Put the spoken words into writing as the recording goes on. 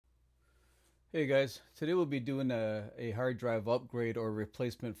Hey guys, today we'll be doing a hard drive upgrade or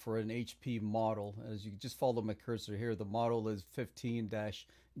replacement for an HP model. As you just follow my cursor here, the model is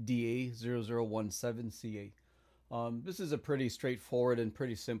 15-DA0017CA. This is a pretty straightforward and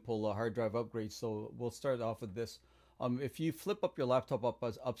pretty simple hard drive upgrade, so we'll start off with this. If you flip up your laptop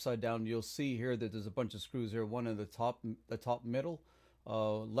upside down, you'll see here that there's a bunch of screws here, one in the top middle,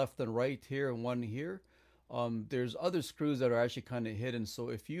 left and right here, and one here. There's other screws that are actually kind of hidden. So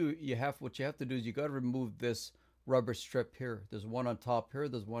if you have what you have to do is you got to remove this rubber strip here. There's one on top here.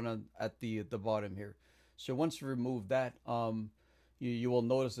 There's one at the bottom here. So once you remove that, you will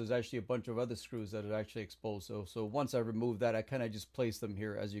notice there's actually a bunch of other screws that are actually exposed. So once I remove that, I kind of just place them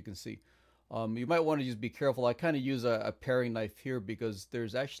here, as you can see. You might want to just be careful. I kind of use a paring knife here because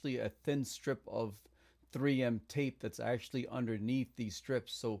there's actually a thin strip of 3M tape that's actually underneath these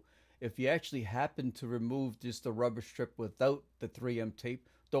strips. So if you actually happen to remove just the rubber strip without the 3M tape,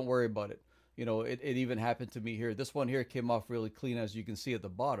 don't worry about it. It even happened to me here. This one here came off really clean, as you can see at the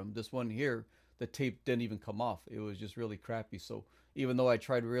bottom. This one here, the tape didn't even come off. It was just really crappy. So even though I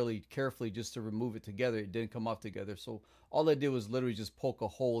tried really carefully just to remove it together, it didn't come off together. So all I did was literally just poke a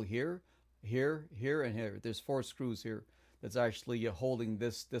hole here, here, here, and here. There's 4 screws here that's actually holding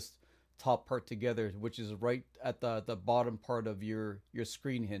this top part together, which is right at the bottom part of your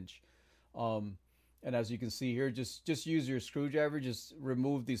screen hinge. Um, and as you can see here, just use your screwdriver, just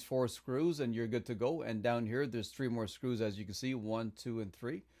remove these 4 screws and you're good to go. And down here, there's 3 more screws, as you can see, 1, 2, and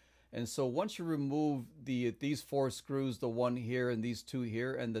 3. And so once you remove these 4 screws, the one here and these 2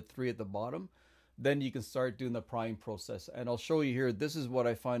 here and the 3 at the bottom, then you can start doing the prying process. And I'll show you here, this is what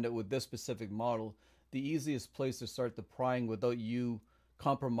I find out with this specific model. The easiest place to start the prying without you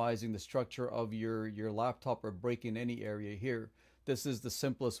compromising the structure of your laptop or breaking any area here, this is the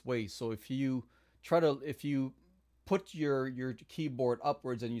simplest way. So if you put your keyboard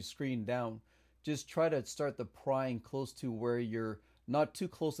upwards and your screen down, just try to start the prying close to where you're not too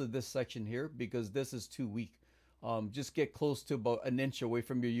close to this section here because this is too weak. Just get close to about an inch away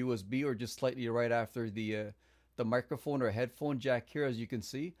from your USB or just slightly right after the microphone or headphone jack here. As you can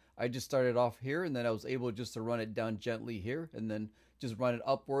see, I just started off here and then I was able just to run it down gently here and then just run it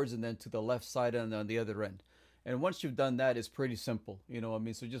upwards and then to the left side and on the other end. And once you've done that, it's pretty simple.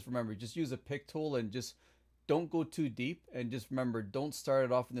 So just remember, just use a pick tool and just don't go too deep. And just remember, don't start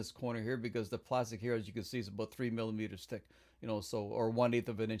it off in this corner here because the plastic here, as you can see, is about 3 millimeters thick. Or 1/8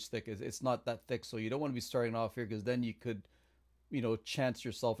 of an inch thick. It's not that thick. So you don't want to be starting off here because then you could, chance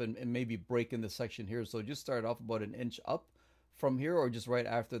yourself and maybe break in the section here. So just start off about an inch up from here or just right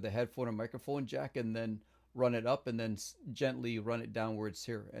after the headphone or microphone jack and then run it up and then gently run it downwards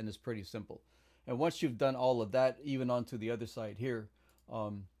here. And it's pretty simple. And once you've done all of that, even onto the other side here,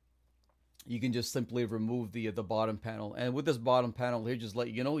 you can just simply remove the bottom panel. And with this bottom panel here, just let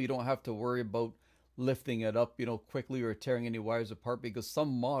you know, you don't have to worry about lifting it up, quickly or tearing any wires apart because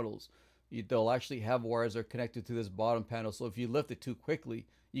some models, they'll actually have wires that are connected to this bottom panel. So if you lift it too quickly,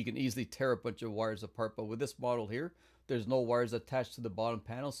 you can easily tear a bunch of wires apart. But with this model here, there's no wires attached to the bottom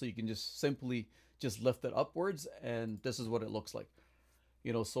panel, so you can just simply just lift it upwards, and this is what it looks like.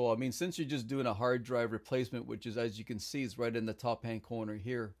 So I mean, since you're just doing a hard drive replacement, which is, as you can see, is right in the top hand corner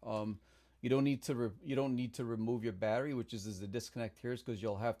here, you don't need to remove your battery, which is the disconnect here, because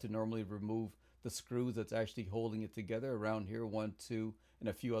you'll have to normally remove the screws that's actually holding it together around here, 1, 2, and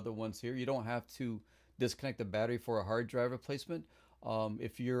a few other ones here. You don't have to disconnect the battery for a hard drive replacement.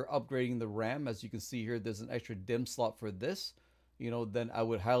 If you're upgrading the RAM, as you can see here, there's an extra DIMM slot for this. Then I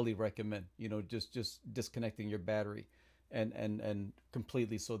would highly recommend, just disconnecting your battery and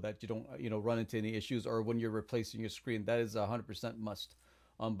completely so that you don't run into any issues, or when you're replacing your screen, that is 100% must.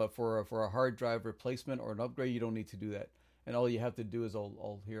 But for a hard drive replacement or an upgrade, you don't need to do that. And all you have to do is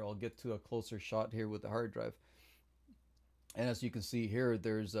I'll get to a closer shot here with the hard drive. And as you can see here,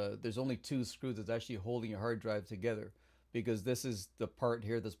 there's only 2 screws that's actually holding your hard drive together, because this is the part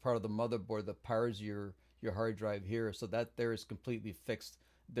here that's part of the motherboard that powers your hard drive here. So that there is completely fixed.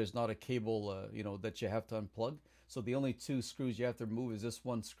 There's not a cable that you have to unplug. So the only 2 screws you have to remove is this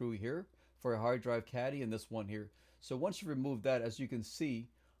one screw here for a hard drive caddy and this one here. So once you remove that, as you can see,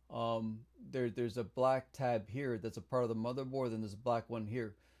 there's a black tab here that's a part of the motherboard, and there's a black one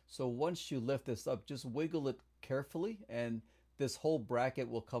here. So once you lift this up, just wiggle it carefully and this whole bracket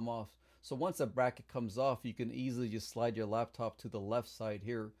will come off. So once that bracket comes off, you can easily just slide your laptop to the left side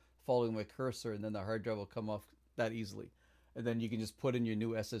here, following my cursor, and then the hard drive will come off that easily. And then you can just put in your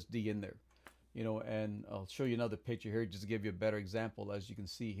new SSD in there. And I'll show you another picture here just to give you a better example. As you can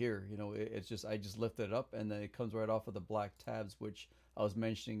see here, it's just, I just lifted it up and then it comes right off of the black tabs, which I was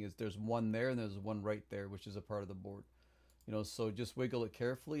mentioning is there's one there and there's one right there, which is a part of the board. You know, so just wiggle it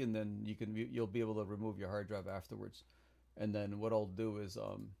carefully, and then you'll be able to remove your hard drive afterwards. And then what I'll do is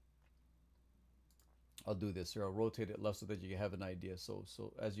I'll do this here. I'll rotate it left so that you can have an idea. So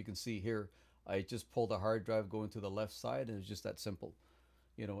as you can see here, I just pulled the hard drive going to the left side, and it's just that simple.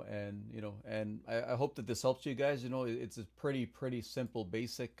 And I hope that this helps you guys. It's a pretty simple,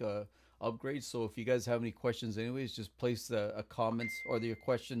 basic upgrade. So if you guys have any questions, anyways, just place a comments or your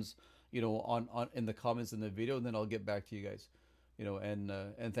questions, on in the comments in the video, and then I'll get back to you guys.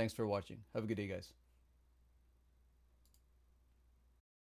 And thanks for watching. Have a good day, guys.